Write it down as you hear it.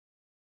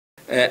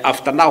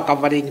After now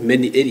covering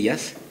many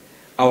areas,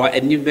 our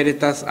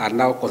enumerators are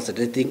now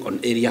concentrating on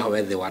areas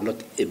where they were not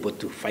able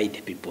to find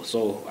people.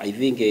 So I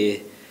think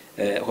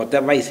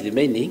whatever is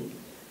remaining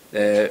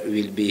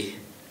will be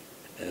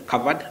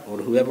covered, or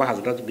whoever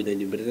has not been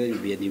enumerated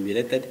will be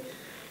enumerated,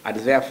 and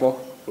therefore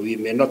we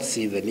may not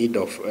see the need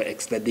of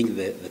extending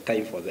the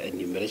time for the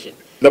enumeration.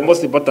 The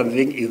most important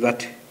thing is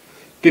that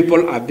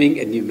people are being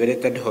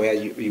enumerated where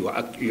you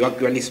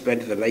actually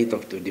spend the night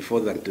of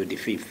 24th and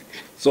 25th.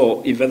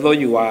 So even though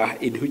you are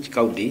in which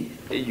county,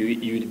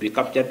 you will be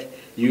captured,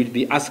 you will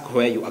be asked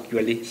where you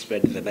actually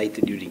spend the night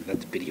during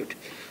that period.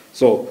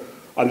 So,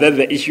 and then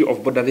the issue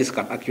of boundaries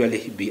can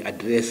actually be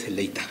addressed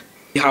later.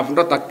 We have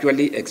not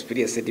actually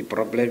experienced any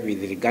problem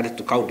with regard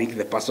to counting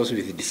the persons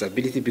with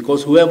disability,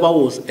 because whoever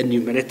was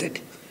enumerated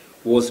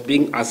was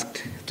being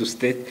asked to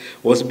state,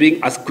 was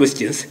being asked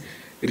questions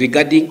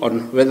regarding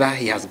on whether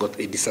he has got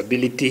a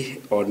disability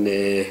on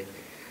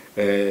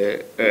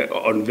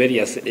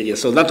various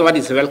areas. So that one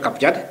is well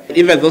captured.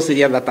 Even those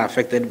areas that are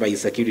affected by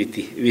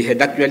insecurity, we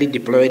had actually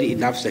deployed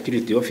enough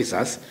security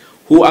officers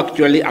who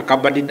actually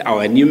accompanied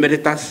our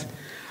enumerators,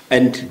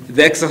 and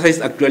the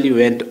exercise actually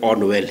went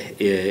on well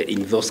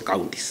in those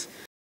counties.